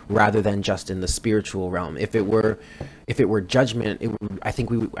now, rather than just in the spiritual realm. If it were judgment, I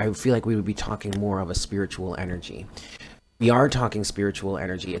feel like we would be talking more of a spiritual energy. We are talking spiritual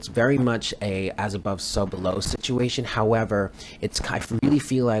energy. It's very much a as above, so below situation. However, I really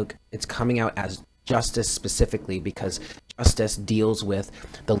feel like it's coming out as justice specifically, because justice deals with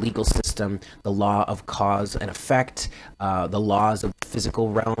the legal system, the law of cause and effect, the laws of the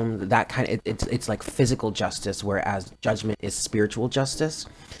physical realm. That kind of it's like physical justice, whereas judgment is spiritual justice.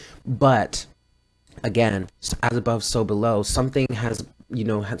 But again, as above, so below. Something has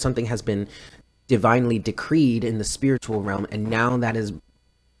been divinely decreed in the spiritual realm, and now that is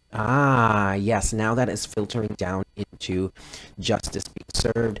now that is filtering down into to justice being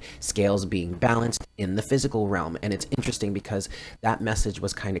served, scales being balanced in the physical realm. And it's interesting because that message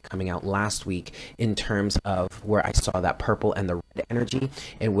was kind of coming out last week in terms of where I saw that purple and the red energy,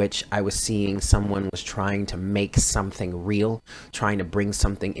 in which I was seeing someone was trying to make something real, trying to bring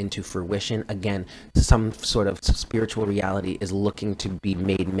something into fruition. Again, some sort of spiritual reality is looking to be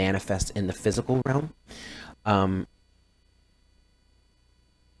made manifest in the physical realm.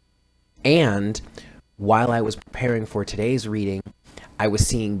 And while I was preparing for today's reading, I was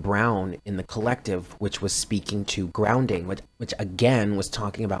seeing brown in the collective, which was speaking to grounding, which again was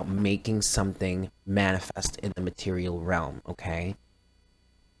talking about making something manifest in the material realm, okay?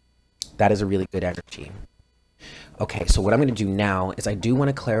 That is a really good energy. Okay, so what I'm going to do now is I do want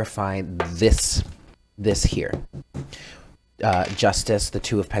to clarify this here. Justice, the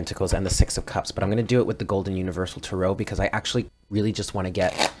Two of Pentacles, and the Six of Cups. But I'm going to do it with the Golden Universal Tarot because I actually really just want to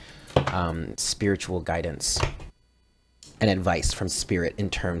get spiritual guidance and advice from Spirit in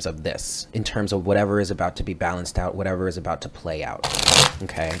terms of this, in terms of whatever is about to be balanced out, whatever is about to play out.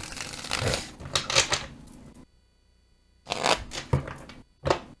 Okay.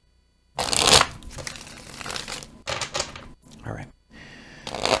 All right.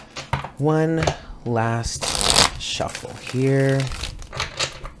 One last shuffle here.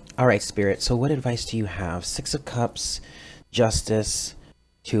 All right, Spirit. So what advice do you have? Six of Cups, Justice,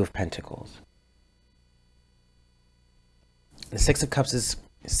 Two of Pentacles. The Six of Cups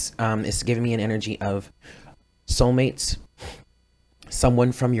is giving me an energy of soulmates,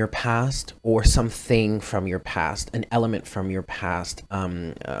 someone from your past, or something from your past, an element from your past,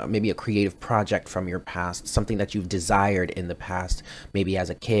 maybe a creative project from your past, something that you've desired in the past, maybe as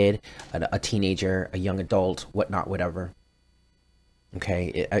a kid, a teenager, a young adult, whatnot, whatever.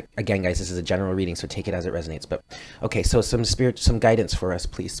 Okay, again, guys, this is a general reading, so take it as it resonates. But okay, so some guidance for us,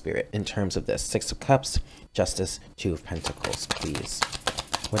 please, Spirit, in terms of this. Six of Cups, Justice, Two of Pentacles, please.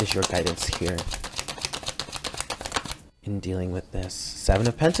 What is your guidance here in dealing with this? Seven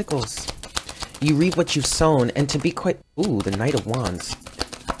of Pentacles. You reap what you've sown, and to be quite... Ooh, the Knight of Wands.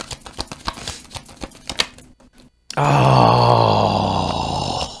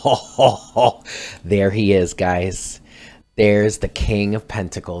 Oh, there he is, guys. There's the King of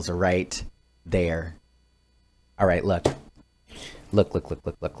Pentacles right there. All right, look. Look.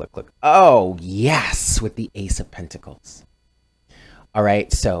 Oh, yes, with the Ace of Pentacles. All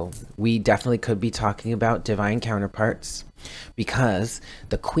right, so we definitely could be talking about divine counterparts because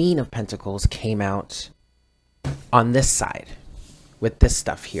the Queen of Pentacles came out on this side with this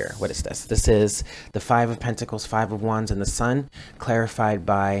stuff here. What is this? This is the Five of Pentacles, Five of Wands, and the Sun, clarified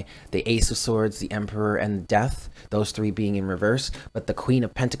by the Ace of Swords, the Emperor, and Death, those three being in reverse. But the Queen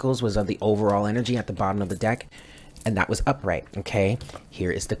of Pentacles was of the overall energy at the bottom of the deck, and that was upright, okay?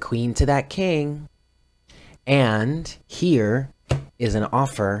 Here is the Queen to that King, and here is an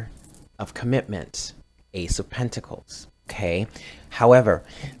offer of commitment, Ace of Pentacles. Okay. However,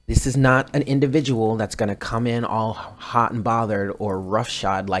 this is not an individual that's going to come in all hot and bothered or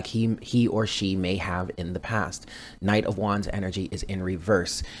roughshod like he or she may have in the past. Knight of Wands energy is in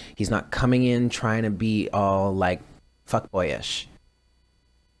reverse. He's not coming in trying to be all like fuckboyish.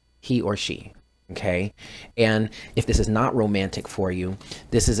 He or she. Okay. And if this is not romantic for you,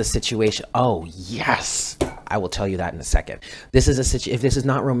 this is a situation. Oh, yes. I will tell you that in a second. This is a situation. If this is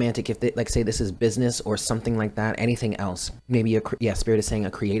not romantic, if they, like say this is business or something like that, anything else, maybe Spirit is saying a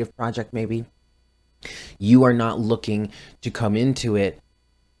creative project, maybe you are not looking to come into it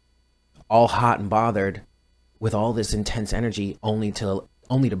all hot and bothered with all this intense energy only to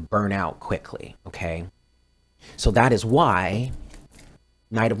burn out quickly. Okay. So that is why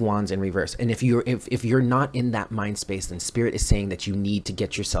Knight of Wands in reverse. And if you're not in that mind space, then Spirit is saying that you need to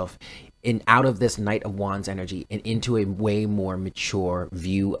get yourself out of this Knight of Wands energy and into a way more mature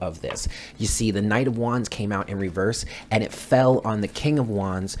view of this. You see, the Knight of Wands came out in reverse and it fell on the King of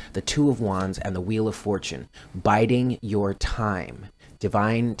Wands, the Two of Wands, and the Wheel of Fortune. Biding your time.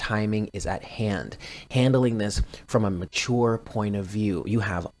 Divine timing is at hand. Handling this from a mature point of view. You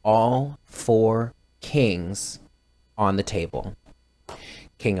have all four kings on the table.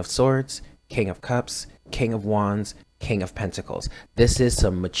 King of Swords, King of Cups, King of Wands, King of Pentacles. This is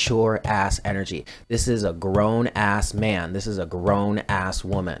some mature ass energy. This is a grown ass man. This is a grown ass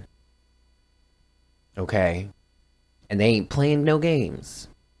woman. Okay? And they ain't playing no games.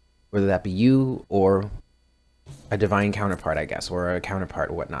 Whether that be you or a divine counterpart, I guess, or a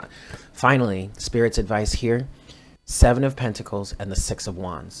counterpart or whatnot. Finally, Spirit's advice here, Seven of Pentacles and the Six of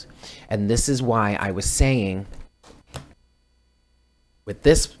Wands. And this is why I was saying with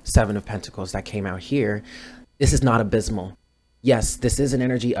this Seven of Pentacles that came out here, this is not abysmal. Yes, this is an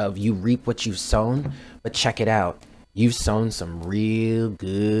energy of you reap what you've sown, but check it out. You've sown some real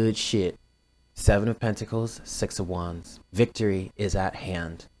good shit. Seven of Pentacles, Six of Wands. Victory is at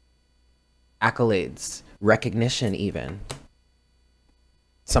hand. Accolades, recognition even.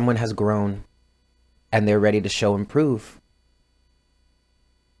 Someone has grown and they're ready to show and prove.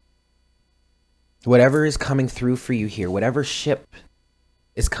 Whatever is coming through for you here, whatever ship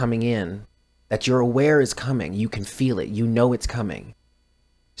is coming in that you're aware is coming, you can feel it, you know it's coming.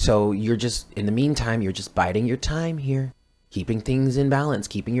 So you're just, in the meantime, you're just biding your time here, keeping things in balance,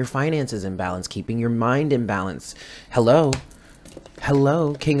 keeping your finances in balance, keeping your mind in balance. Hello,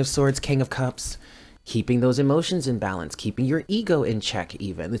 hello, King of Swords, King of Cups. Keeping those emotions in balance, keeping your ego in check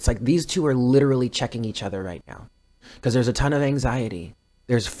even. It's like these two are literally checking each other right now. Because there's a ton of anxiety.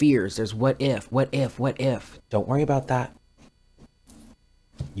 There's fears. There's what if, what if, what if. Don't worry about that.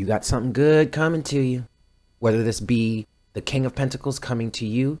 You got something good coming to you. Whether this be the King of Pentacles coming to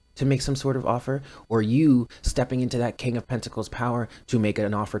you to make some sort of offer, or you stepping into that King of Pentacles power to make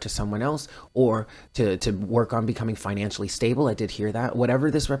an offer to someone else, or to work on becoming financially stable. I did hear that. Whatever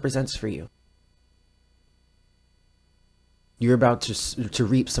this represents for you. You're about to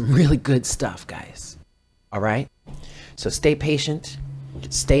reap some really good stuff, guys. All right? So stay patient,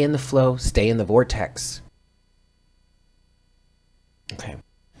 stay in the flow, stay in the vortex. Okay.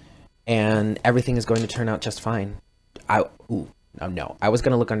 And everything is going to turn out just fine. No. I was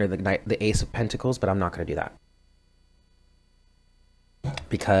going to look under the Ace of Pentacles, but I'm not going to do that.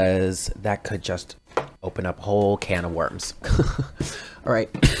 Because that could just open up a whole can of worms. All right.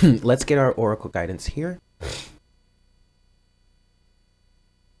 Let's get our oracle guidance here.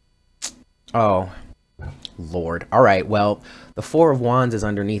 Oh, Lord. All right. Well, the Four of Wands is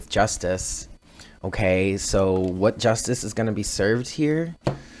underneath justice. Okay. So what justice is going to be served here?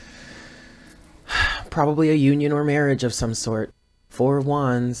 Probably a union or marriage of some sort. Four of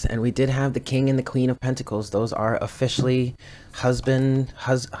Wands. And we did have the King and the Queen of Pentacles. Those are officially husband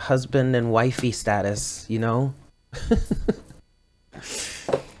and wifey status, you know?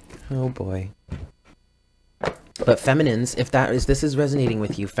 Oh, boy. But feminines, if this is resonating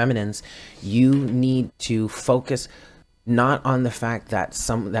with you, feminines, you need to focus not on the fact that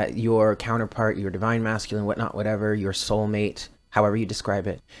that your counterpart, your divine masculine, whatnot, whatever, your soulmate, however you describe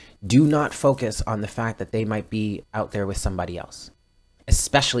it, do not focus on the fact that they might be out there with somebody else,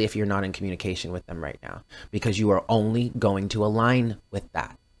 especially if you're not in communication with them right now, because you are only going to align with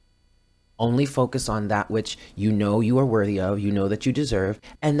that. Only focus on that which you know you are worthy of, you know that you deserve,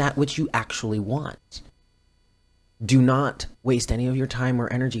 and that which you actually want. Do not waste any of your time or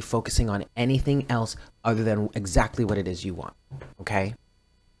energy focusing on anything else other than exactly what it is you want. Okay?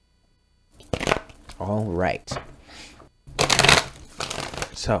 All right.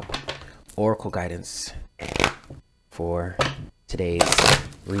 So, oracle guidance for today's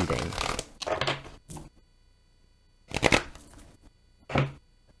reading.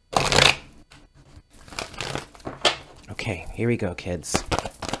 Okay, here we go, kids.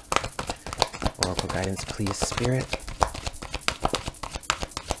 Oracle guidance, please, Spirit.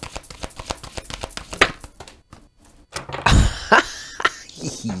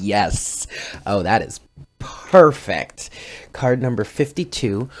 Yes. Oh, that is perfect. Card number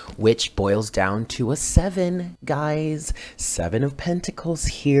 52, which boils down to a 7, guys. 7 of Pentacles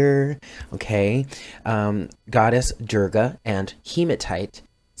here. Okay. Goddess Durga and Hematite,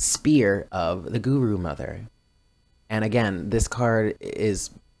 Spear of the Guru Mother. And again, this card is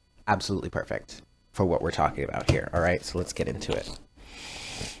absolutely perfect for what we're talking about here. All right, so let's get into it.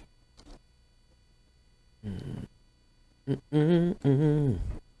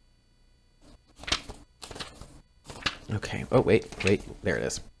 Okay. Oh, wait. There it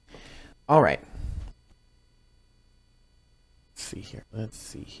is. All right. Let's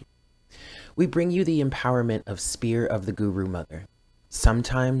see here. We bring you the empowerment of Spear of the Guru Mother.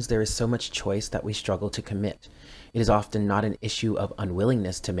 Sometimes there is so much choice that we struggle to commit. It is often not an issue of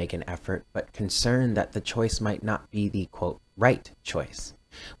unwillingness to make an effort, but concern that the choice might not be the, quote, right choice.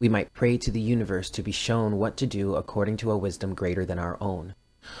 We might pray to the universe to be shown what to do according to a wisdom greater than our own.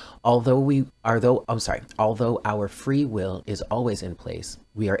 Although our free will is always in place,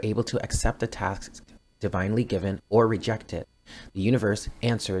 we are able to accept a task divinely given or reject it. The universe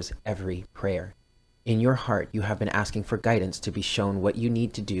answers every prayer. In your heart, you have been asking for guidance to be shown what you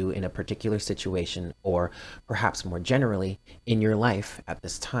need to do in a particular situation, or perhaps more generally, in your life at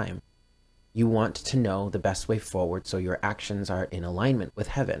this time. You want to know the best way forward so your actions are in alignment with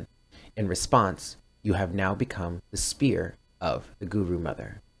heaven. In response, you have now become the Spear of the Guru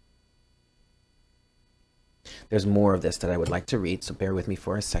Mother. There's more of this that I would like to read, so bear with me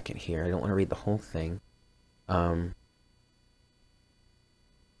for a second here. I don't want to read the whole thing.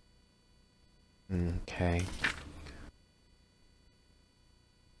 Okay.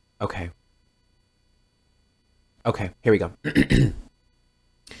 Okay. Okay, here we go.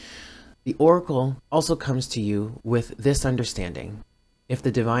 The oracle also comes to you with this understanding. If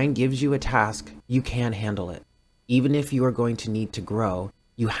the divine gives you a task, you can handle it. Even if you are going to need to grow,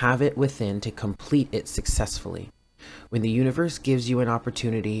 you have it within to complete it successfully. When the universe gives you an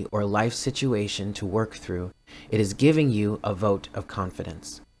opportunity or life situation to work through, it is giving you a vote of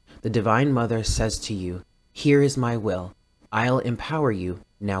confidence. The Divine Mother says to you, "Here is my will. I'll empower you.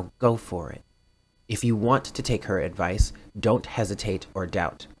 Now go for it." If you want to take her advice, don't hesitate or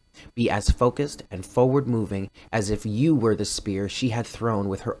doubt. Be as focused and forward-moving as if you were the spear she had thrown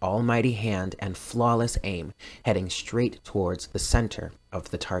with her almighty hand and flawless aim, heading straight towards the center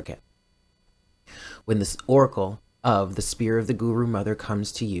of the target. When this oracle of the spear of the Guru Mother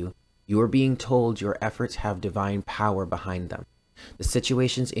comes to you, you are being told your efforts have divine power behind them. The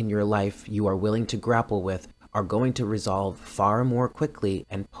situations in your life you are willing to grapple with are going to resolve far more quickly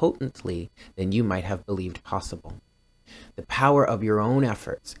and potently than you might have believed possible. The power of your own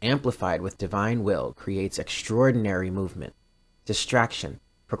efforts, amplified with divine will, creates extraordinary movement. Distraction,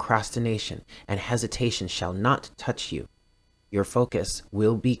 procrastination, and hesitation shall not touch you. Your focus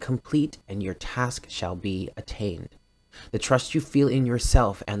will be complete and your task shall be attained. The trust you feel in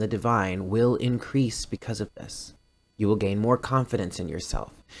yourself and the divine will increase because of this. You will gain more confidence in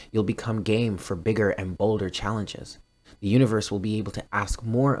yourself. You'll become game for bigger and bolder challenges. The universe will be able to ask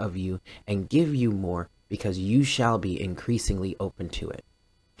more of you and give you more because you shall be increasingly open to it.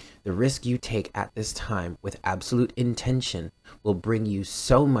 The risk you take at this time with absolute intention will bring you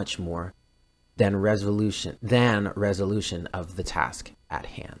so much more than resolution of the task at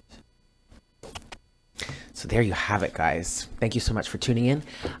hand. So there you have it, guys. Thank you so much for tuning in.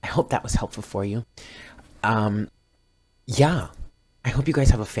 I hope that was helpful for you. Yeah, I hope you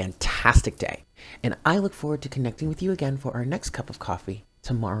guys have a fantastic day. And I look forward to connecting with you again for our next cup of coffee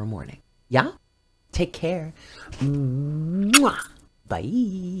tomorrow morning. Yeah? Take care. Mwah.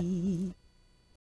 Bye.